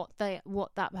what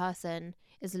that person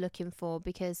is looking for,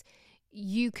 because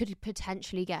you could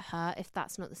potentially get hurt if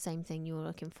that's not the same thing you're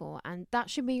looking for, and that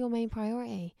should be your main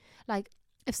priority. Like,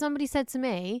 if somebody said to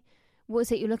me, what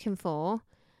is it you're looking for?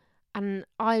 And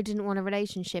I didn't want a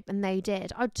relationship and they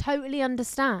did, I'd totally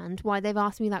understand why they've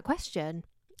asked me that question.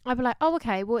 I'd be like, oh,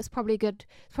 okay, well, it's probably a good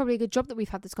job that we've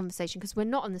had this conversation because we're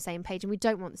not on the same page and we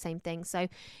don't want the same thing. So,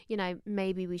 you know,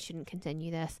 maybe we shouldn't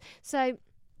continue this. So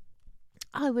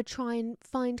I would try and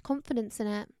find confidence in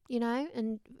it, you know,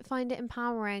 and find it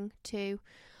empowering to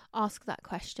ask that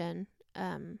question.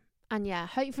 And yeah,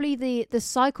 hopefully the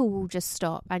cycle will just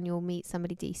stop and you'll meet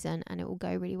somebody decent and it will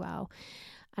go really well.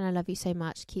 And I love you so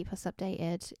much. Keep us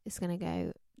updated. It's going to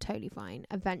go totally fine.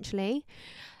 Eventually,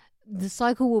 the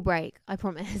cycle will break. I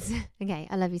promise. Okay,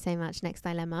 I love you so much. Next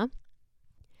dilemma.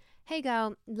 Hey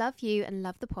girl, love you and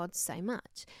love the pod so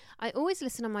much. I always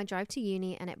listen on my drive to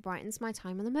uni and it brightens my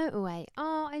time on the motorway.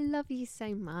 Oh, I love you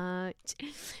so much.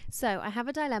 So I have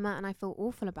a dilemma and I feel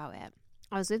awful about it.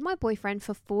 I was with my boyfriend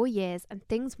for 4 years and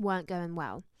things weren't going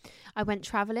well. I went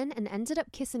travelling and ended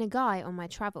up kissing a guy on my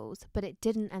travels, but it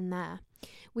didn't end there.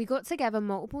 We got together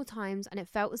multiple times and it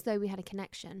felt as though we had a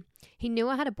connection. He knew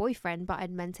I had a boyfriend, but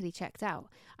I'd mentally checked out.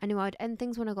 I knew I'd end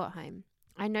things when I got home.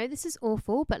 I know this is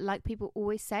awful, but like people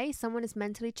always say, someone is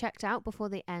mentally checked out before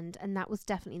they end, and that was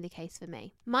definitely the case for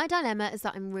me. My dilemma is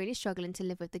that I'm really struggling to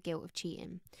live with the guilt of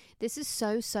cheating. This is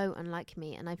so unlike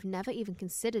me, and I've never even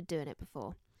considered doing it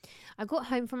before. I got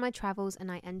home from my travels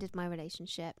and I ended my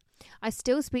relationship. I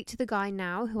still speak to the guy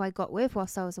now who I got with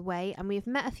whilst I was away, and we have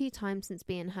met a few times since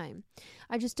being home.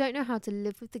 I just don't know how to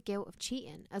live with the guilt of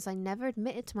cheating, as I never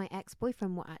admitted to my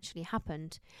ex-boyfriend what actually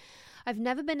happened. I've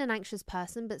never been an anxious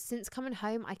person, but since coming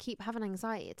home I keep having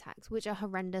anxiety attacks, which are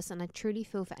horrendous, and I truly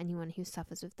feel for anyone who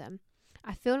suffers with them.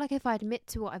 I feel like if I admit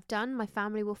to what I've done, my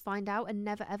family will find out and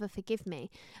never ever forgive me.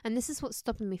 And this is what's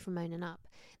stopping me from owning up.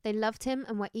 They loved him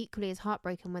and were equally as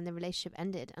heartbroken when the relationship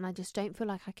ended, and I just don't feel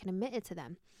like I can admit it to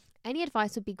them. Any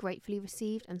advice would be gratefully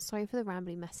received, and sorry for the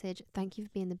rambling message. Thank you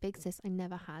for being the big sis I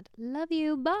never had. Love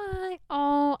you. Bye.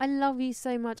 Oh, I love you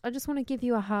so much. I just want to give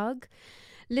you a hug.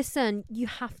 Listen, you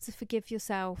have to forgive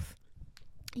yourself.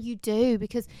 You do,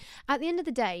 because at the end of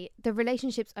the day, the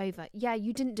relationship's over. Yeah,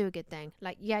 you didn't do a good thing.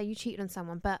 Like, yeah, you cheated on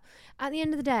someone. But at the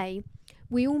end of the day,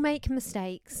 we all make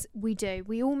mistakes. We do.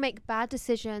 We all make bad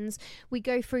decisions. We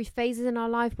go through phases in our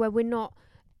life where we're not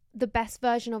the best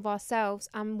version of ourselves,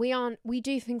 and we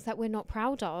do things that we're not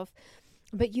proud of.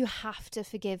 But you have to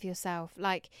forgive yourself.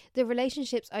 Like, the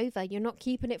relationship's over. You're not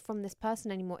keeping it from this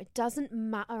person anymore. It doesn't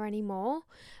matter anymore.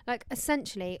 Like,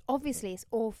 essentially, obviously, it's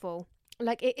awful.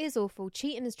 Like, it is awful.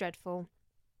 Cheating is dreadful.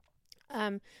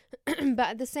 But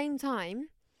at the same time,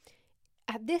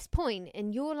 at this point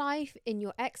in your life, in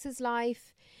your ex's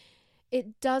life,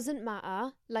 it doesn't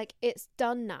matter. Like, it's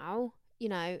done now. You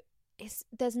know,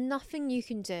 there's nothing you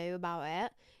can do about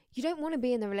it. You don't want to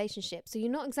be in the relationship. So you're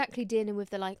not exactly dealing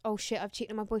with the like, oh shit, I've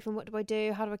cheated on my boyfriend. What do I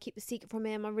do? How do I keep the secret from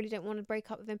him? I really don't want to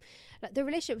break up with him. Like, the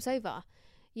relationship's over,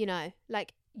 you know,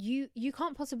 like you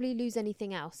can't possibly lose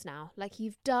anything else now. Like,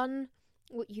 you've done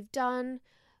what you've done,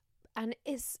 and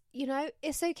it's, you know,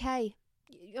 it's okay.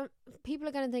 People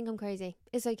are going to think I'm crazy.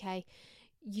 It's okay.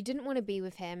 You didn't want to be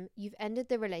with him. You've ended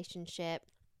the relationship.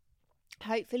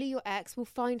 Hopefully your ex will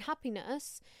find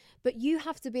happiness, but you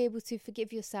have to be able to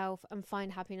forgive yourself and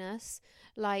find happiness.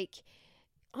 Like,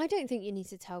 I don't think you need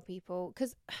to tell people,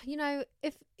 because, you know,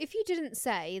 if you didn't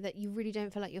say that you really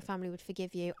don't feel like your family would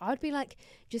forgive you, I'd be like,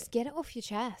 just get it off your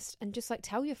chest and just like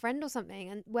tell your friend or something,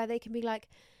 and where they can be like,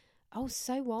 oh,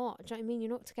 so what? Do you know what I mean? You're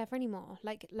not together anymore.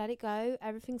 Like, let it go.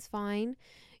 Everything's fine.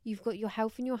 You've got your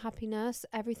health and your happiness.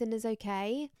 Everything is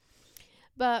okay.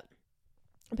 But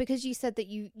because you said that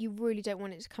you really don't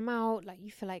want it to come out, like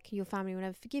you feel like your family will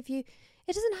never forgive you,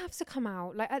 it doesn't have to come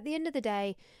out. Like at the end of the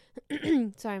day,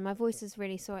 sorry, my voice is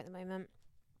really sore at the moment.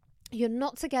 You're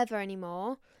not together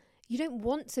anymore. You don't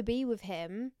want to be with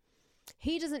him.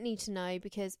 He doesn't need to know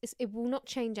because it will not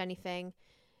change anything.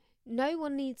 No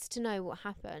one needs to know what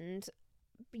happened.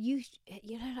 You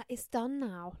know, like, it's done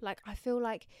now. Like, I feel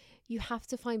like you have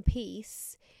to find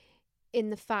peace in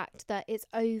the fact that it's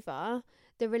over.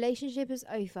 The relationship is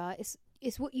over.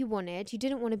 It's what you wanted. You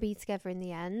didn't want to be together in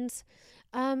the end.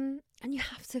 And you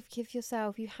have to forgive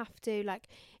yourself. You have to, like,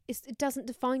 it doesn't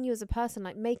define you as a person.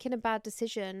 Like, making a bad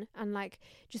decision and, like,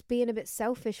 just being a bit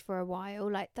selfish for a while,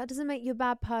 like, that doesn't make you a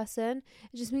bad person.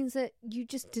 It just means that you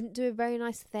just didn't do a very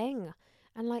nice thing.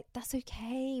 And, like, that's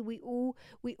okay. We all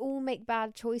make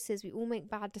bad choices. We all make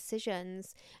bad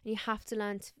decisions. And you have to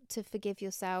learn to forgive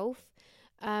yourself.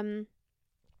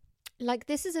 Like,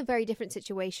 this is a very different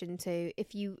situation to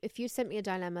if you sent me a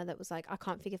dilemma that was like, I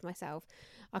can't forgive myself,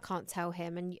 I can't tell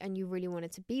him, and you really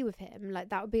wanted to be with him. Like,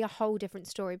 that would be a whole different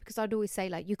story, because I'd always say,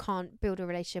 like, you can't build a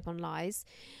relationship on lies.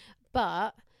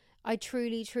 But I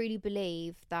truly, truly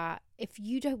believe that if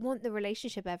you don't want the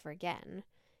relationship ever again,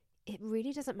 it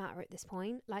really doesn't matter at this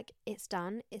point. Like, it's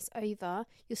done, it's over.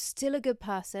 You're still a good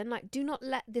person. Like, do not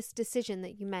let this decision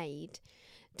that you made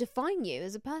define you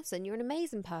as a person. You're an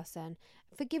amazing person.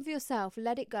 Forgive yourself,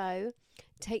 let it go,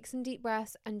 take some deep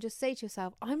breaths, and just say to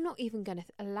yourself, I'm not even going to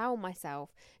allow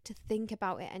myself to think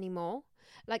about it anymore.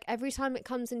 Like, every time it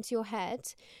comes into your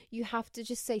head, you have to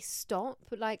just say stop.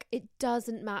 Like, it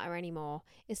doesn't matter anymore.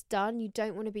 It's done. You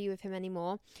don't want to be with him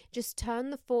anymore. Just turn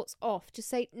the thoughts off. Just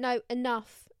say, no,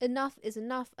 enough is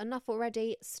enough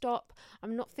already. Stop.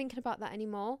 I'm not thinking about that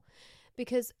anymore.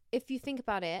 Because if you think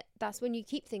about it, that's when you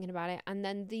keep thinking about it, and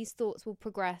then these thoughts will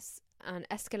progress and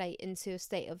escalate into a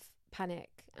state of panic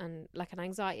and like an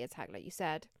anxiety attack, like you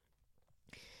said.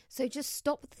 So just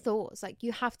stop the thoughts. Like,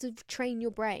 you have to train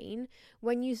your brain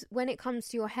when it comes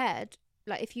to your head.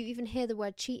 Like, if you even hear the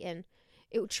word cheating,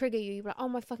 it will trigger you. You'll be like, oh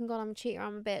my fucking God, I'm a cheater,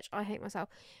 I'm a bitch, I hate myself.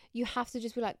 You have to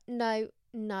just be like, no,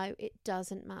 it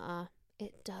doesn't matter.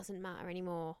 It doesn't matter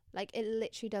anymore. Like, it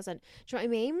literally doesn't. Do you know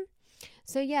what I mean?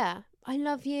 So yeah, I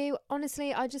love you.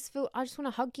 Honestly, I just want to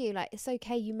hug you. Like, it's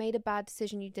okay. You made a bad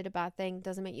decision. You did a bad thing.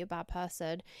 Doesn't make you a bad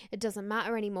person. It doesn't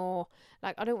matter anymore.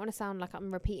 Like, I don't want to sound like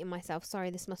I'm repeating myself. Sorry,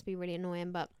 this must be really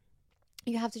annoying, but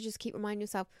you have to just keep reminding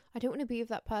yourself, I don't want to be with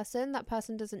that person. That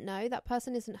person doesn't know. That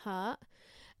person isn't hurt.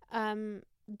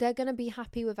 They're going to be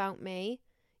happy without me,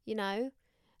 you know?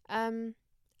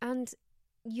 And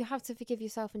you have to forgive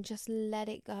yourself and just let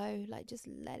it go. Like, just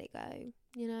let it go.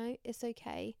 You know, it's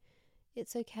okay.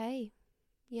 It's okay.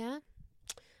 Yeah.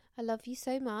 I love you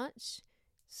so much.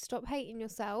 Stop hating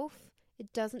yourself.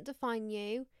 It doesn't define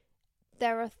you.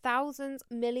 There are thousands,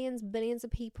 millions, billions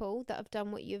of people that have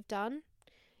done what you've done,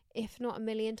 if not a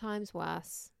million times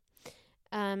worse.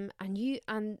 And you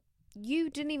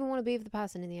didn't even want to be with the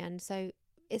person in the end, so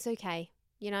it's okay.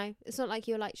 You know, it's not like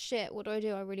you're like, shit, what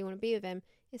do? I really want to be with him.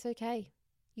 It's okay.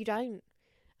 You don't.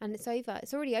 And it's over.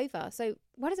 It's already over. So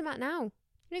what does it matter now? You're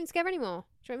not even together anymore.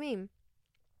 Do you know what I mean?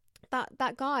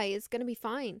 That guy is going to be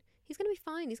fine. He's going to be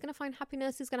fine. He's going to find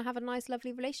happiness. He's going to have a nice,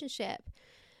 lovely relationship.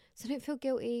 So don't feel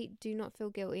guilty. Do not feel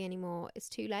guilty anymore. It's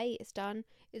too late. It's done.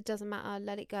 It doesn't matter.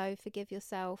 Let it go. Forgive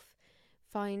yourself.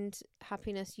 Find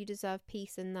happiness. You deserve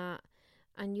peace in that.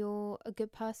 And you're a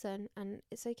good person. And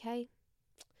it's okay.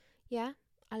 Yeah.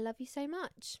 I love you so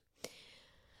much.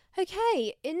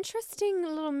 Okay, interesting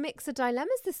little mix of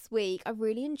dilemmas this week. I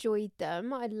really enjoyed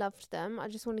them. I loved them. I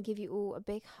just want to give you all a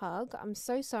big hug. I'm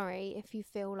so sorry if you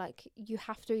feel like you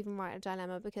have to even write a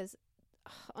dilemma, because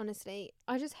honestly,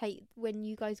 I just hate when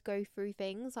you guys go through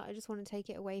things. I just want to take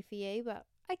it away for you, but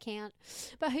I can't.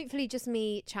 But hopefully just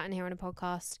me chatting here on a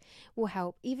podcast will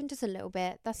help, even just a little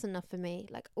bit. That's enough for me.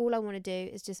 Like, all I want to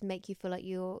do is just make you feel like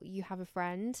you have a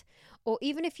friend. Or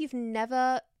even if you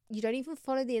don't even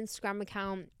follow the Instagram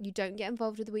account, you don't get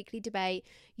involved with the weekly debate,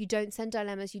 you don't send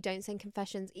dilemmas, you don't send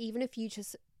confessions, even if you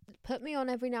just put me on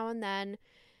every now and then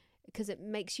because it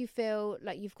makes you feel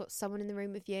like you've got someone in the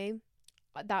room with you,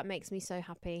 that makes me so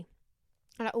happy.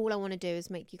 And all I want to do is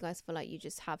make you guys feel like you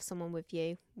just have someone with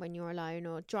you when you're alone,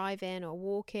 or driving, or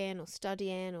walking, or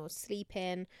studying, or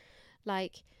sleeping.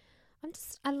 Like,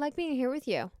 I like being here with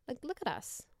you. Like, look at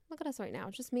us right now,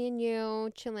 just me and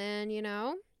you chilling, you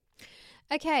know.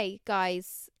 Okay,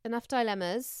 guys, enough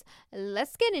dilemmas.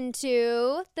 Let's get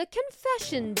into the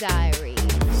confession diary.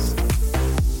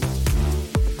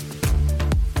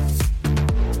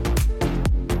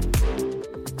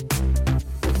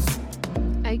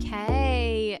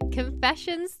 Okay,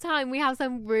 confessions time. We have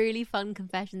some really fun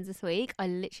confessions this week. I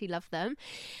literally love them.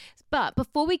 But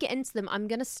before we get into them, I'm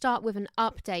going to start with an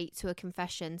update to a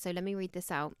confession. So let me read this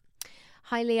out.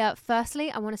 Hi, Leah.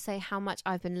 Firstly, I want to say how much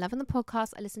I've been loving the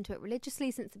podcast. I listened to it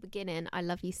religiously since the beginning. I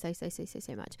love you so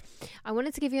much. I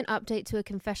wanted to give you an update to a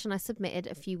confession I submitted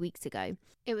a few weeks ago.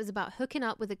 It was about hooking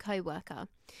up with a co-worker.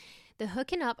 The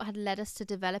hooking up had led us to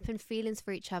developing feelings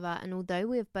for each other, and although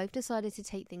we have both decided to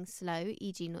take things slow,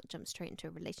 e.g. not jump straight into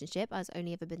a relationship, as I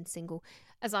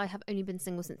have only been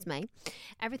single since May,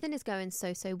 everything is going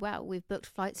so well. We've booked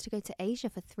flights to go to Asia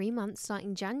for 3 months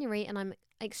starting January, and I'm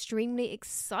extremely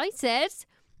excited.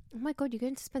 Oh my God, you're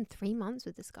going to spend 3 months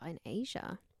with this guy in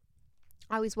Asia.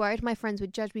 I was worried my friends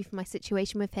would judge me for my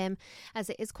situation with him, as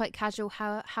it is quite casual.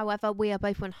 However, we are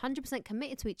both 100%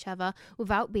 committed to each other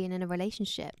without being in a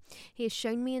relationship. He has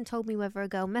shown me and told me whether a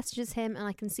girl messages him, and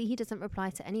I can see he doesn't reply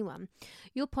to anyone.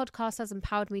 Your podcast has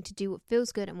empowered me to do what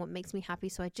feels good and what makes me happy,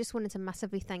 so I just wanted to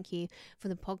massively thank you for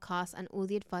the podcast and all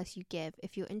the advice you give.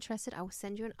 If you're interested, I will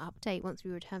send you an update once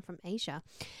we return from Asia.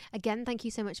 Again, thank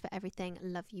you so much for everything.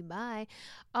 Love you. Bye.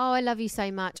 Oh, I love you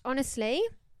so much. Honestly,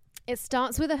 it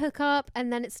starts with a hookup,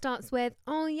 and then it starts with,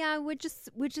 oh yeah, we're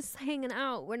just hanging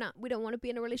out. We don't want to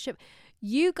be in a relationship.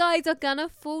 You guys are gonna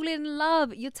fall in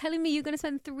love. You're telling me you're gonna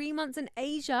spend 3 months in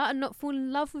Asia and not fall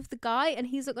in love with the guy, and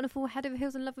he's not gonna fall head over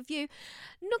heels in love with you?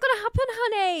 Not gonna happen,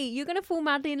 honey. You're gonna fall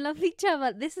madly in love with each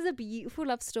other. This is a beautiful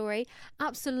love story.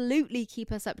 Absolutely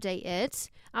keep us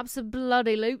updated.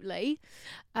 Absolutely.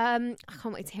 I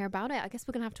can't wait to hear about it. I guess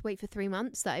we're gonna have to wait for 3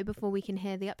 months though before we can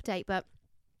hear the update, but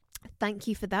thank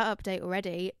you for that update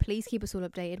already. Please keep us all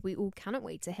updated. We all cannot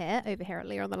wait to hear over here at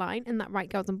Leah on the Line. Isn't that right,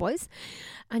 girls and boys?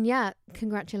 And yeah,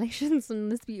 congratulations on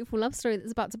this beautiful love story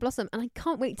that's about to blossom. And I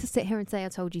can't wait to sit here and say I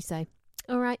told you so.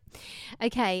 All right.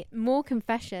 Okay, more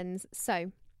confessions.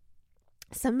 So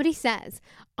somebody says,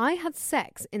 I had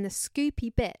sex in the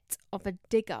scoopy bit of a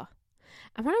digger.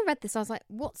 And when I read this, I was like,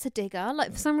 what's a digger?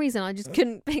 Like, for some reason, I just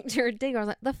couldn't picture a digger. I was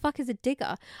like, the fuck is a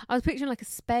digger? I was picturing like a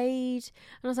spade.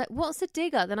 And I was like, what's a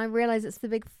digger? Then I realised it's the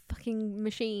big fucking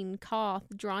machine, car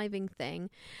driving thing.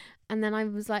 And then I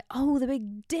was like, oh, the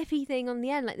big dippy thing on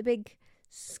the end, like the big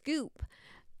scoop.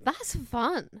 That's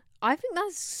fun. I think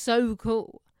that's so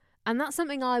cool. And that's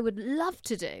something I would love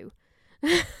to do.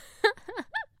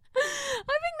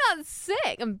 I think that's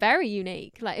sick and very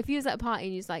unique. Like, if you was at a party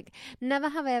and you was like, never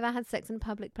have I ever had sex in a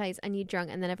public place, and you drunk,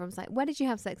 and then everyone's like, where did you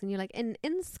have sex? And you're like, in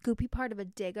the scoopy part of a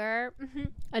digger.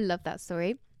 I love that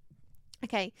story.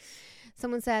 Okay,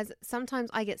 someone says, sometimes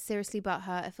I get seriously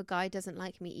butthurt if a guy doesn't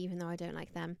like me, even though I don't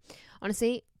like them.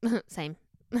 Honestly, same.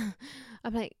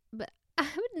 I'm like, but I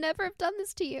would never have done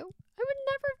this to you. I would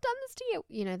never have done this to you.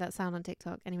 You know that sound on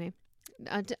TikTok. Anyway,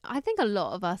 I think a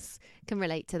lot of us can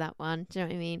relate to that one. Do you know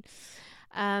what I mean?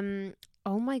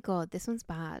 Oh my God, this one's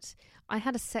bad. I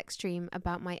had a sex dream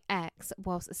about my ex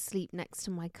whilst asleep next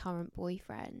to my current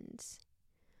boyfriend.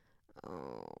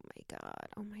 Oh my God.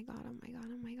 Oh my God. Oh my God.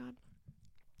 Oh my God.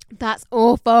 That's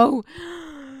awful.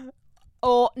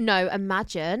 Or no,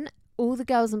 imagine all the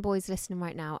girls and boys listening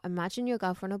right now. Imagine your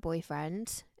girlfriend or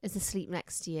boyfriend is asleep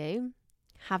next to you,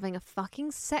 having a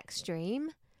fucking sex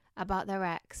dream about their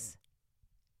ex.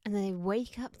 And then they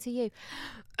wake up to you.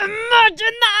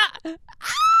 Imagine that!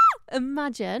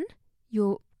 Imagine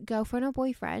your girlfriend or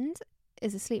boyfriend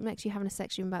is asleep next to you having a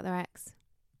sex dream about their ex.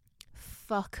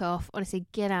 Fuck off. Honestly,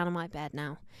 get out of my bed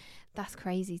now. That's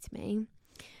crazy to me.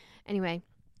 Anyway,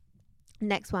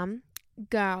 next one.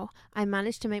 Girl, I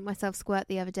managed to make myself squirt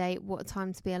the other day. What a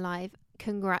time to be alive.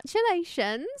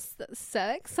 Congratulations. That's so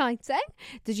exciting.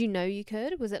 Did you know you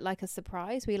could? Was it like a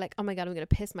surprise? Were you like, oh my God, I'm going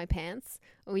to piss my pants?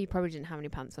 Or you probably didn't have any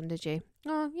pants on, did you?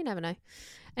 Oh, you never know.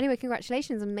 Anyway,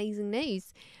 congratulations. Amazing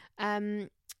news.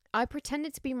 I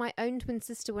pretended to be my own twin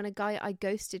sister when a guy I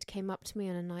ghosted came up to me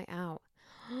on a night out.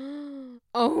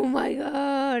 Oh my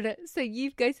God. So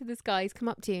you've ghosted this guy. He's come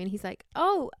up to you and he's like,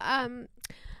 oh,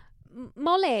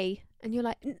 Molly. And you're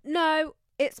like, no,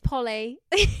 it's Polly.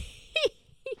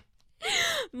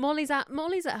 Molly's at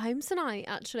home tonight.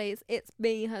 Actually, it's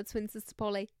me, her twin sister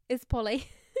Polly. It's Polly.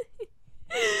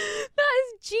 That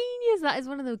is genius. That is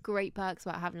one of the great perks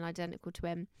about having an identical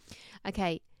twin.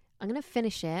 Okay, I'm gonna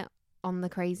finish it on the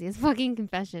craziest fucking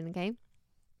confession. Okay,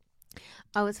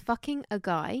 I was fucking a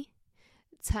guy.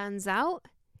 Turns out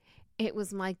it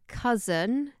was my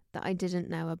cousin that I didn't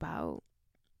know about.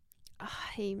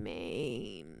 I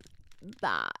mean,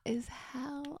 that is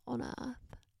hell on earth.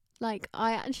 Like,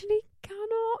 I actually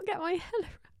cannot get my head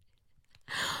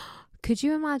around. Could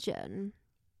you imagine?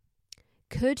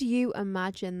 Could you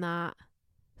imagine that?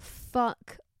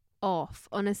 Fuck off.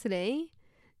 Honestly.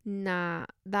 Nah,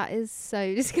 that is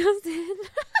so disgusting.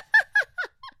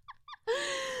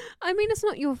 I mean, it's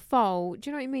not your fault. Do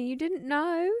you know what I mean? You didn't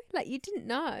know. Like, you didn't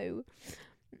know.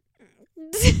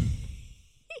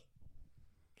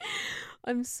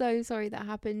 I'm so sorry that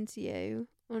happened to you.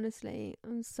 Honestly,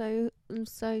 I'm so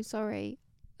sorry.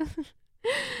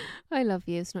 I love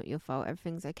you. It's not your fault.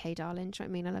 Everything's okay, darling. Do you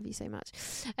know what I mean? I love you so much.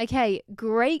 Okay,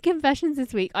 great confessions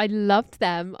this week. I loved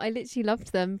them. I literally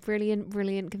loved them.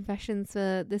 Brilliant confessions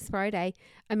for this Friday.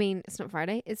 I mean, it's not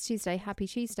Friday. It's Tuesday. Happy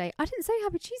Tuesday. I didn't say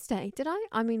Happy Tuesday, did I?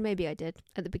 I mean, maybe I did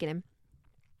at the beginning.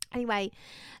 Anyway,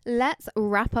 let's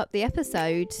wrap up the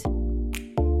episode.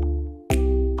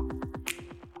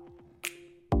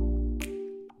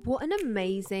 What an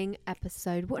amazing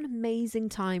episode. What an amazing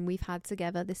time we've had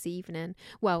together this evening.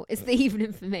 Well, it's the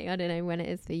evening for me. I don't know when it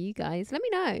is for you guys. Let me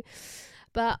know.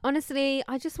 But honestly,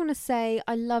 I just want to say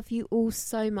I love you all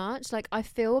so much. Like, I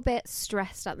feel a bit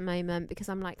stressed at the moment because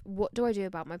I'm like, what do I do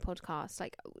about my podcast?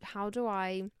 Like, how do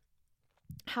I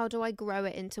grow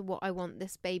it into what I want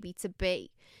this baby to be?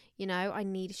 You know, I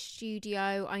need a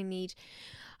studio. I need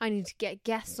to get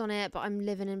guests on it, but I'm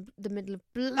living in the middle of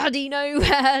bloody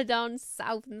nowhere down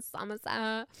south in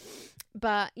Somerset.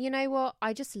 But you know what?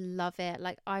 I just love it.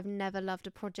 Like, I've never loved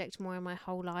a project more in my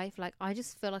whole life. Like, I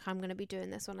just feel like I'm going to be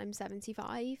doing this when I'm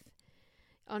 75.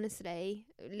 Honestly,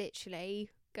 literally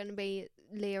going to be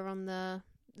Leah on the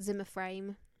Zimmer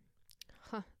frame.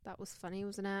 Huh, that was funny,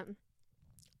 wasn't it?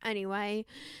 Anyway,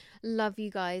 love you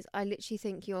guys. I literally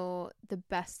think you're the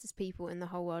bestest people in the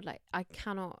whole world. Like, I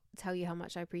cannot tell you how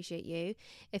much I appreciate you.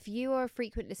 If you are a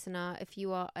frequent listener, if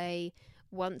you are a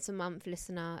once a month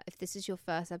listener, if this is your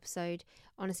first episode,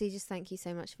 honestly, just thank you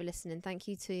so much for listening. Thank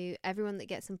you to everyone that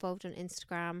gets involved on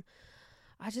Instagram.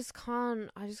 I just can't.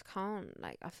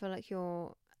 Like, I feel like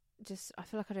I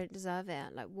feel like I don't deserve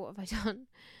it. Like, what have I done?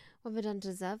 What have I done to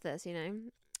deserve this, you know?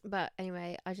 But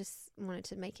anyway, I just wanted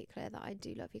to make it clear that I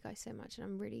do love you guys so much, and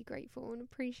I'm really grateful and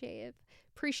appreciative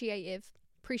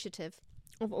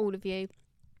of all of you.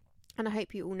 And I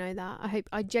hope you all know that.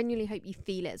 I genuinely hope you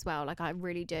feel it as well. Like, I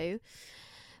really do.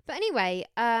 But anyway,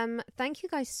 thank you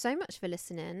guys so much for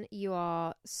listening. You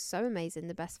are so amazing,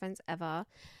 the best friends ever.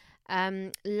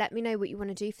 Let me know what you want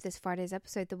to do for this Friday's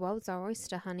episode. The world's our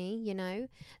oyster, honey, you know.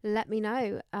 Let me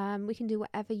know. We can do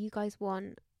whatever you guys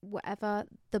want. Whatever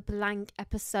the blank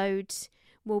episode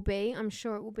will be, I'm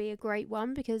sure it will be a great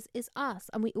one because it's us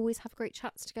and we always have great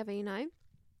chats together, you know.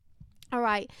 All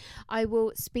right, I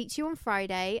will speak to you on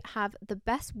Friday. Have the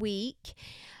best week.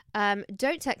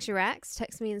 Don't text your ex,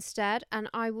 text me instead, and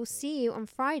I will see you on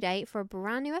Friday for a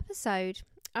brand new episode.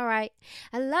 All right,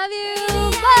 I love you.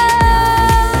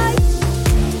 Bye.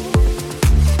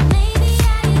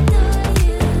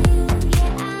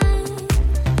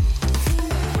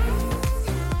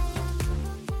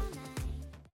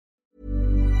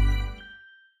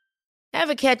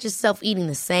 Ever catch yourself eating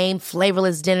the same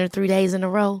flavorless dinner 3 days in a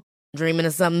row? Dreaming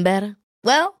of something better?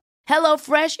 Well,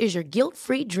 HelloFresh is your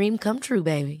guilt-free dream come true,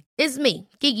 baby. It's me,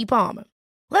 Keke Palmer.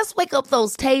 Let's wake up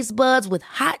those taste buds with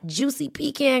hot, juicy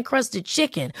pecan-crusted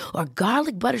chicken or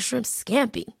garlic butter shrimp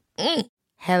scampi.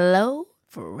 Hello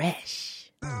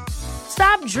Fresh.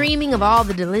 Stop dreaming of all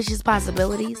the delicious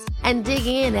possibilities and dig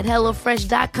in at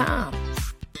HelloFresh.com.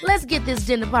 Let's get this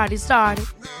dinner party started.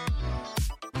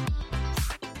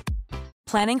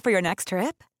 Planning for your next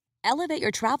trip? Elevate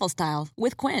your travel style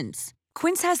with Quince.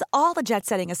 Quince has all the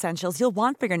jet-setting essentials you'll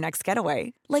want for your next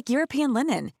getaway, like European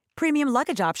linen, premium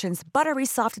luggage options, buttery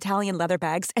soft Italian leather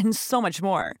bags, and so much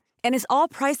more. And is all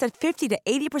priced at 50 to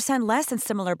 80% less than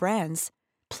similar brands.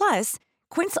 Plus,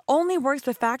 Quince only works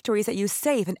with factories that use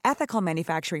safe and ethical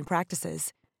manufacturing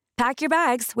practices. Pack your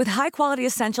bags with high-quality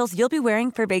essentials you'll be wearing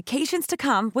for vacations to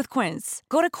come with Quince.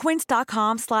 Go to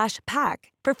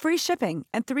quince.com/pack for free shipping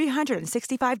and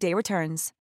 365-day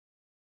returns.